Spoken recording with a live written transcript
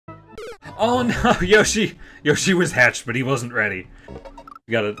Oh no, Yoshi! Yoshi was hatched, but he wasn't ready.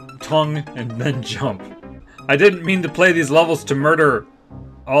 You gotta tongue and then jump. I didn't mean to play these levels to murder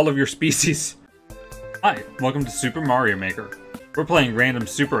all of your species. Hi, welcome to Super Mario Maker. We're playing random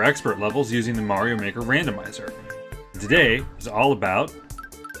super expert levels using the Mario Maker Randomizer. Today is all about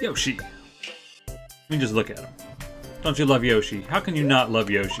Yoshi. Let me just look at him. Don't you love Yoshi? How can you not love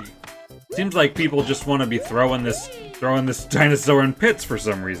Yoshi? Seems like people just want to be throwing this dinosaur in pits for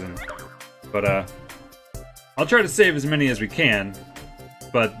some reason. But I'll try to save as many as we can,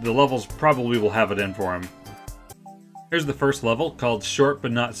 but the levels probably will have it in for him. Here's the first level, called Short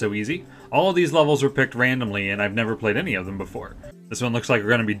But Not So Easy. All of these levels were picked randomly, and I've never played any of them before. This one looks like we're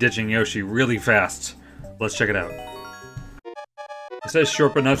going to be ditching Yoshi really fast. Let's check it out. It says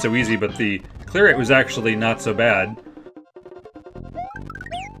Short But Not So Easy, but the clear rate was actually not so bad.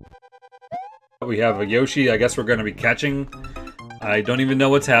 We have a Yoshi I guess we're going to be catching. I don't even know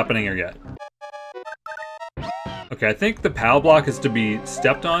what's happening here yet. Okay, I think the POW block is to be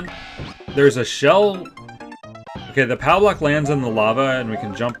stepped on. There's a shell. Okay, the POW block lands in the lava and we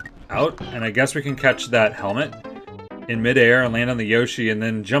can jump out. And I guess we can catch that helmet in midair and land on the Yoshi and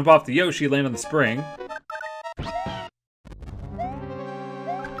then jump off the Yoshi, land on the spring.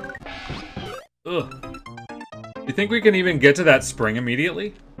 Ugh. Do you think we can even get to that spring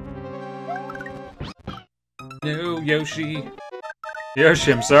immediately? No, Yoshi.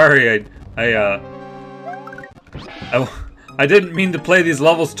 Yoshi, I'm sorry. I didn't mean to play these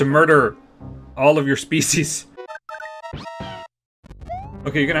levels to murder all of your species.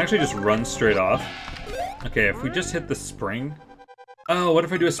 Okay, you can actually just run straight off. Okay, if we just hit the spring... Oh, what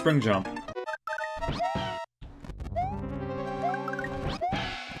if I do a spring jump?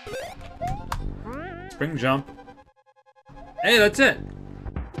 Spring jump. Hey, that's it!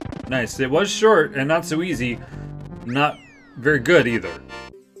 Nice. It was short and not so easy. Not very good either.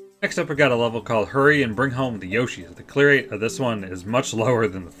 Next up, we got a level called Hurry and Bring Home the Yoshis. The clear rate of this one is much lower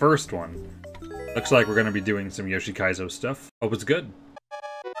than the first one. Looks like we're going to be doing some Yoshi Kaizo stuff. Hope it's good.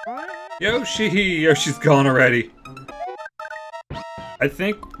 Yoshi! Yoshi's gone already. I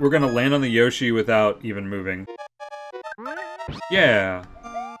think we're going to land on the Yoshi without even moving. Yeah.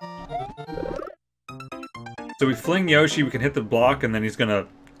 So we fling Yoshi, we can hit the block, and then he's going to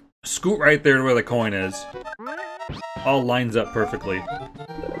scoot right there to where the coin is. All lines up perfectly.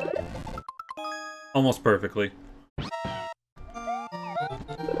 Almost perfectly.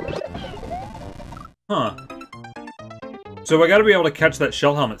 Huh. So I gotta be able to catch that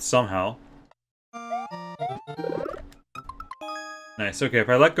shell helmet somehow. Nice, okay, if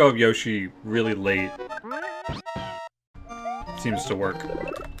I let go of Yoshi really late, it seems to work.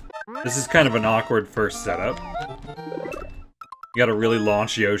 This is kind of an awkward first setup. You gotta really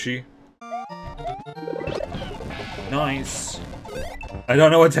launch Yoshi. Nice. I don't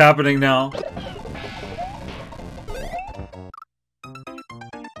know what's happening now.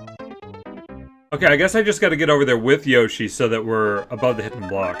 Okay, I guess I just gotta get over there with Yoshi so that we're above the hidden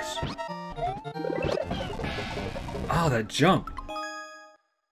blocks. Oh, that jump.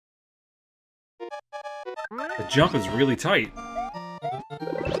 The jump is really tight.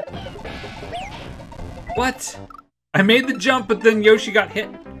 What? I made the jump, but then Yoshi got hit.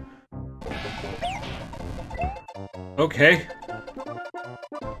 Okay.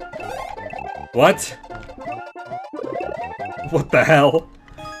 What? What the hell?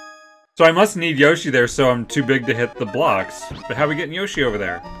 So I must need Yoshi there, so I'm too big to hit the blocks. But how are we getting Yoshi over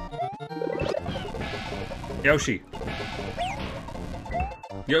there? Yoshi.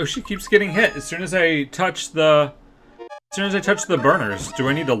 Yoshi keeps getting hit as soon as I touch the... As soon as I touch the burners. Do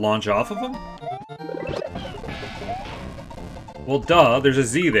I need to launch off of them? Well, duh, there's a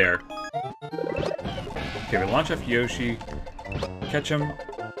Z there. Okay, we launch off Yoshi. Catch him.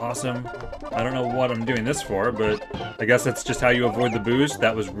 Awesome. I don't know what I'm doing this for, but I guess that's just how you avoid the boost.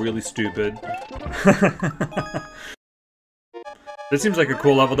 That was really stupid. This seems like a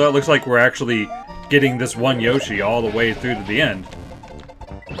cool level, though. It looks like we're actually getting this one Yoshi all the way through to the end.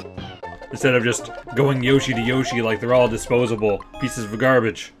 Instead of just going Yoshi to Yoshi like they're all disposable pieces of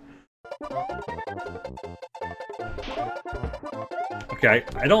garbage. Okay,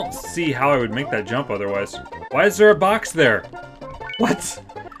 I don't see how I would make that jump otherwise. Why is there a box there? What?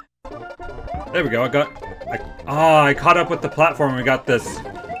 There we go, I caught up with the platform and we got this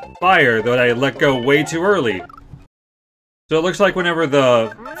fire that I let go way too early. So it looks like whenever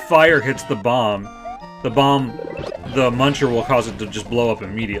the fire hits the bomb, the muncher will cause it to just blow up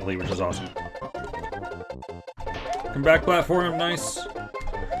immediately, which is awesome. Come back platform, nice.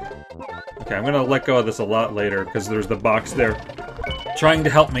 Okay, I'm gonna let go of this a lot later, because there's the box there trying to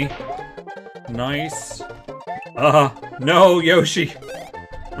help me. Nice. No, Yoshi.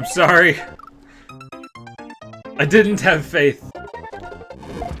 I'm sorry. I didn't have faith.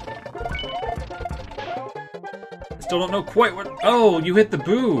 I still don't know quite what... Oh, you hit the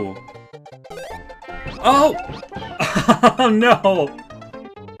boo. Oh! Oh, no!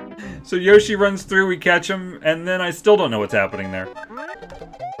 So Yoshi runs through, we catch him, and then I still don't know what's happening there.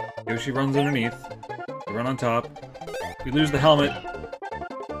 Yoshi runs underneath. We run on top. We lose the helmet.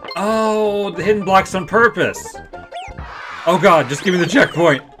 Oh, the hidden block's on purpose! Oh god, just give me the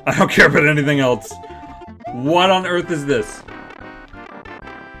checkpoint! I don't care about anything else. What on earth is this?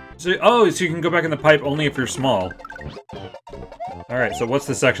 So, oh, so you can go back in the pipe only if you're small. Alright, so what's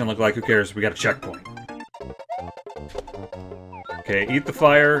this section look like? Who cares? We got a checkpoint. Okay, eat the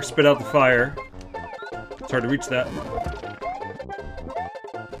fire, spit out the fire. It's hard to reach that.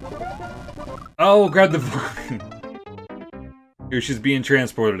 Oh, grab the vine. Yoshi's being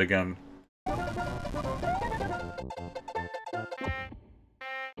transported again.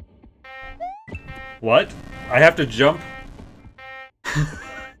 What? I have to jump?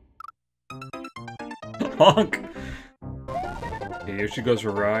 Honk! Okay, Yoshi goes for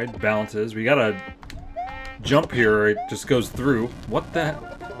a ride, bounces. We gotta jump here or it just goes through. What the...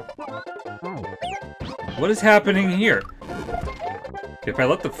 What is happening here? If I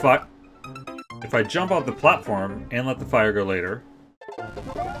let the If I jump off the platform and let the fire go later...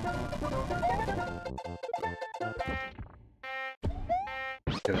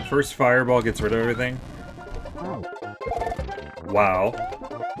 Okay, the first fireball gets rid of everything. Wow.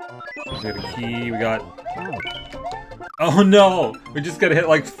 We got a key, we got... Oh no! We just gotta hit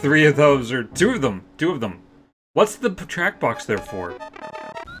like 3 of those, or 2 of them! 2 of them. What's the track box there for?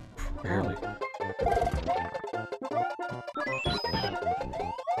 Barely.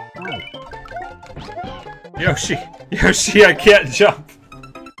 Yoshi! Yoshi, I can't jump!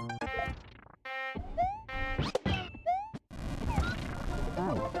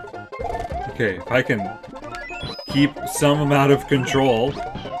 Okay, if I can keep some amount of control.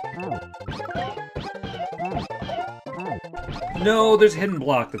 No, there's a hidden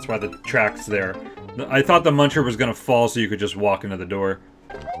block, that's why the track's there. I thought the muncher was gonna fall so you could just walk into the door.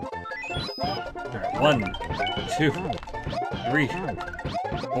 Alright, 1, 2, 3,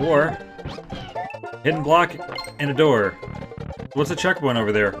 4. Hidden block and a door. What's the checkpoint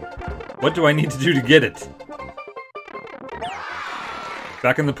over there? What do I need to do to get it?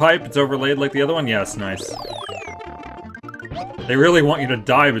 Back in the pipe, it's overlaid like the other one? Yes, nice. They really want you to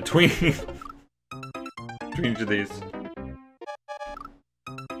die between between each of these.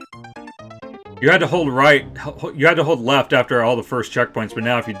 You had to hold right, you had to hold left after all the first checkpoints, but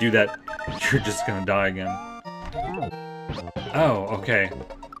now if you do that, you're just gonna die again. Oh, okay.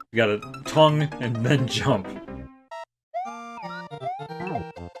 You gotta tongue and then jump.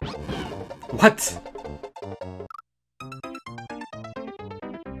 What?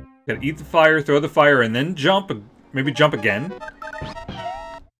 You gotta eat the fire, throw the fire, and then jump. Maybe jump again?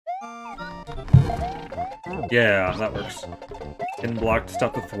 Yeah, that works. Hidden block to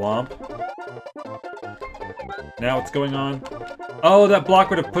stop the thwomp. Now what's going on? Oh, that block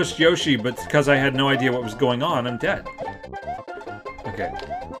would have pushed Yoshi, but because I had no idea what was going on, I'm dead. Okay.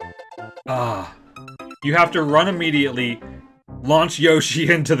 Ah. You have to run immediately, launch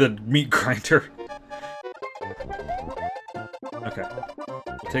Yoshi into the meat grinder. Okay.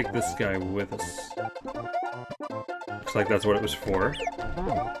 We'll take this guy with us. Looks like that's what it was for.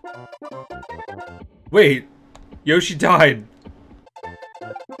 Wait! Yoshi died!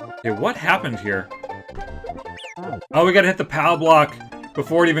 Okay, what happened here? Oh, we gotta hit the POW block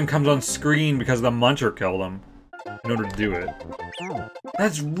before it even comes on screen because the muncher killed him in order to do it.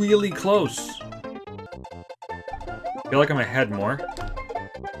 That's really close. I feel like I'm ahead more.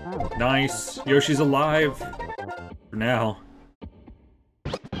 Nice. Yoshi's alive. For now.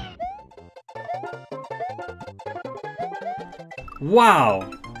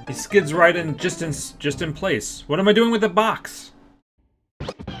 Wow! He skids right in, just in place. What am I doing with the box?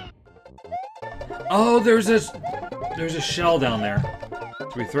 Oh, there's a shell down there.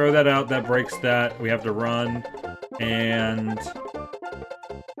 So we throw that out, that breaks that. We have to run, and...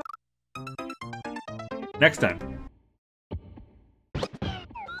 next time.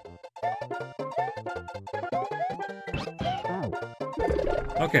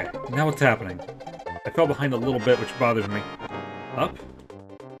 Okay, now what's happening? I fell behind a little bit, which bothers me. Up?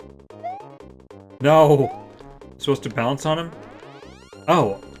 No! I'm supposed to bounce on him?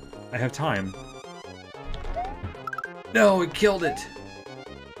 Oh, I have time. No, it killed it!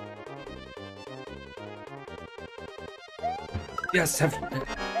 Yes, have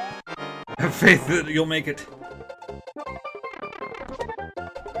faith that you'll make it.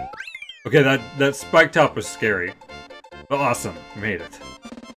 Okay, that spiked up was scary. But awesome, made it.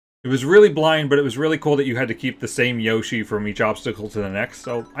 It was really blind, but it was really cool that you had to keep the same Yoshi from each obstacle to the next,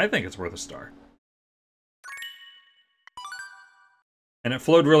 so I think it's worth a star. And it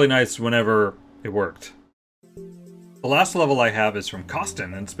flowed really nice whenever it worked. The last level I have is from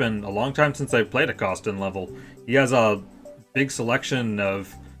Costin, and it's been a long time since I've played a Costin level. He has a big selection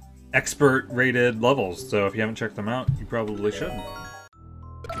of expert-rated levels, so if you haven't checked them out, you probably should.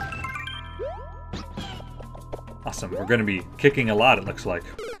 Awesome, we're gonna be kicking a lot, it looks like.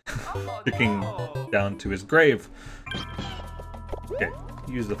 Kicking down to his grave. Okay,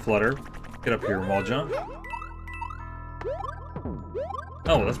 use the flutter. Get up here and wall jump.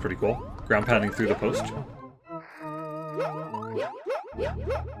 Oh, that's pretty cool. Ground pounding through the post.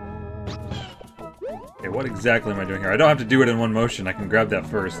 Okay, what exactly am I doing here? I don't have to do it in one motion. I can grab that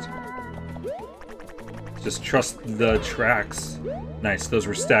first. Just trust the tracks. Nice, those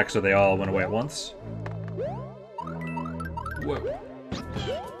were stacked so they all went away at once. Whoa.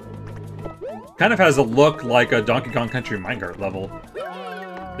 Kind of has a look like a Donkey Kong Country minecart level.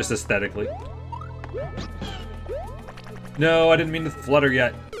 Just aesthetically. No, I didn't mean to flutter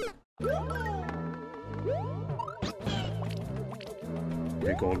yet.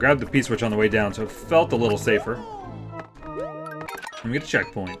 Okay, cool. Grab the P-switch on the way down, so it felt a little safer. Let me get a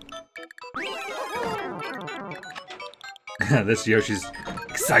checkpoint. This Yoshi's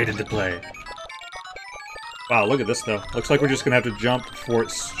excited to play. Wow, look at this, though. Looks like we're just gonna have to jump for it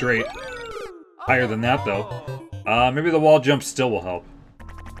straight. Higher than that, though. Maybe the wall jump still will help.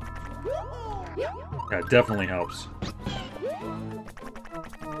 Yeah, it definitely helps.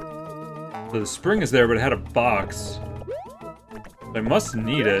 So the spring is there, but it had a box. I must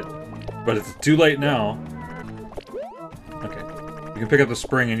need it, but it's too late now. Okay. You can pick up the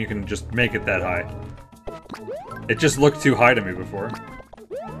spring and you can just make it that high. It just looked too high to me before.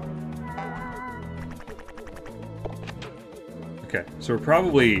 Okay, so we're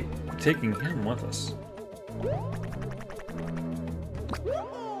probably taking him with us.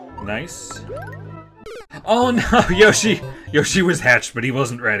 Nice. Oh no, Yoshi! Yoshi was hatched, but he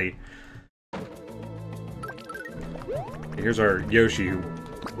wasn't ready. Here's our Yoshi, who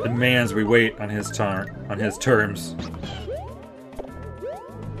demands we wait on his terms.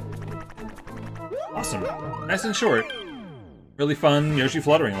 Awesome. Nice and short. Really fun Yoshi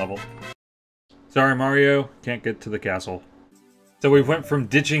fluttering level. Sorry, Mario, can't get to the castle. So we went from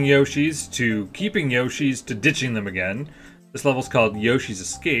ditching Yoshis to keeping Yoshis to ditching them again. This level's called Yoshi's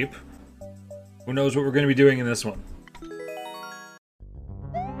Escape. Who knows what we're going to be doing in this one?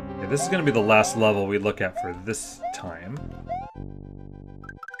 Okay, this is going to be the last level we look at for this time.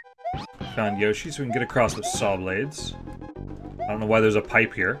 Found Yoshi so we can get across with saw blades. I don't know why there's a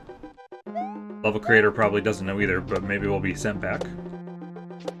pipe here. Level creator probably doesn't know either, but maybe we'll be sent back.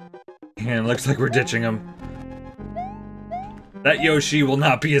 And looks like we're ditching him. That Yoshi will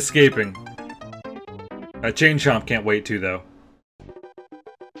not be escaping. Chain Chomp can't wait too, though.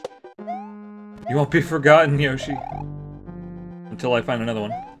 You won't be forgotten, Yoshi. Until I find another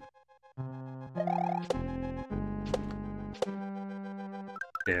one.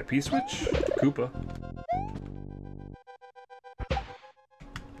 Okay, a P-switch? Koopa.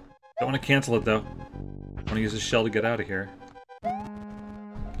 Don't want to cancel it, though. I want to use this shell to get out of here.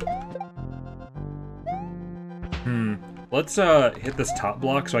 Let's hit this top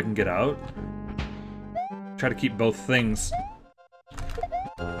block so I can get out. Try to keep both things.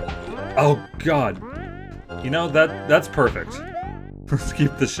 Oh god. You know, that's perfect. Let's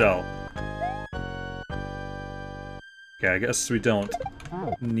keep the shell. Okay, I guess we don't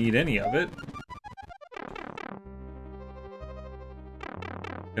need any of it.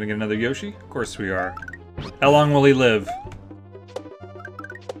 Gonna get another Yoshi? Of course we are. How long will he live?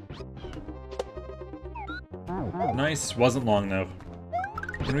 Nice. Wasn't long, though.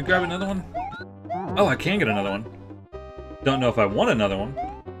 Can we grab another one? Oh, I can get another one. Don't know if I want another one.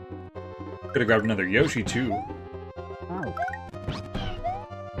 Could've grabbed another Yoshi, too.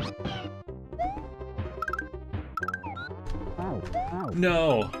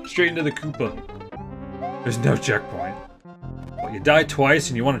 No! Straight into the Koopa. There's no checkpoint. What, you die twice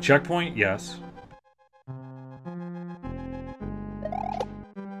and you want a checkpoint? Yes.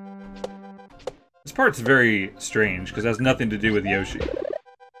 This part's very strange, because it has nothing to do with Yoshi.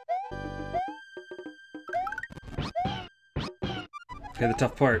 Okay, the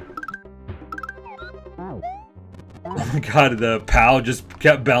tough part. Oh my god, the POW just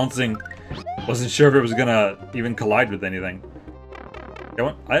kept bouncing. Wasn't sure if it was gonna even collide with anything.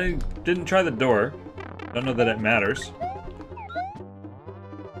 Okay, I didn't try the door. Don't know that it matters.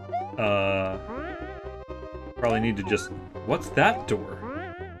 Probably need to just... What's that door?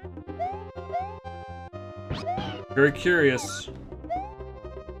 Very curious.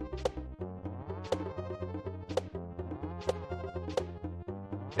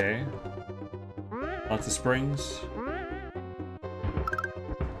 Okay. Lots of springs.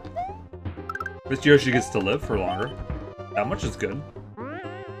 This Yoshi gets to live for longer. That much is good.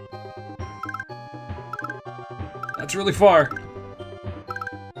 That's really far.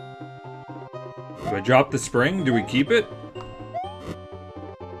 Do I drop the spring? Do we keep it?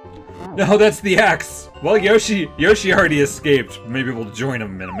 No, that's the axe! Well, Yoshi already escaped. Maybe we'll join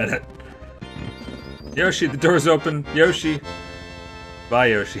him in a minute. Yoshi, the door's open. Yoshi. Bye,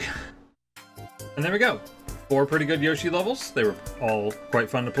 Yoshi. And there we go. 4 pretty good Yoshi levels. They were all quite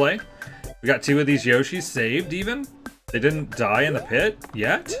fun to play. We got 2 of these Yoshis saved, even. They didn't die in the pit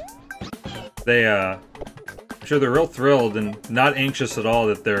yet. I'm sure they're real thrilled and not anxious at all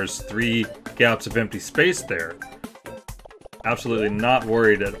that there's 3 gaps of empty space there. Absolutely not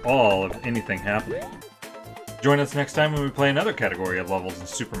worried at all of anything happening. Join us next time when we play another category of levels in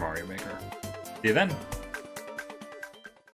Super Mario Maker. See you then.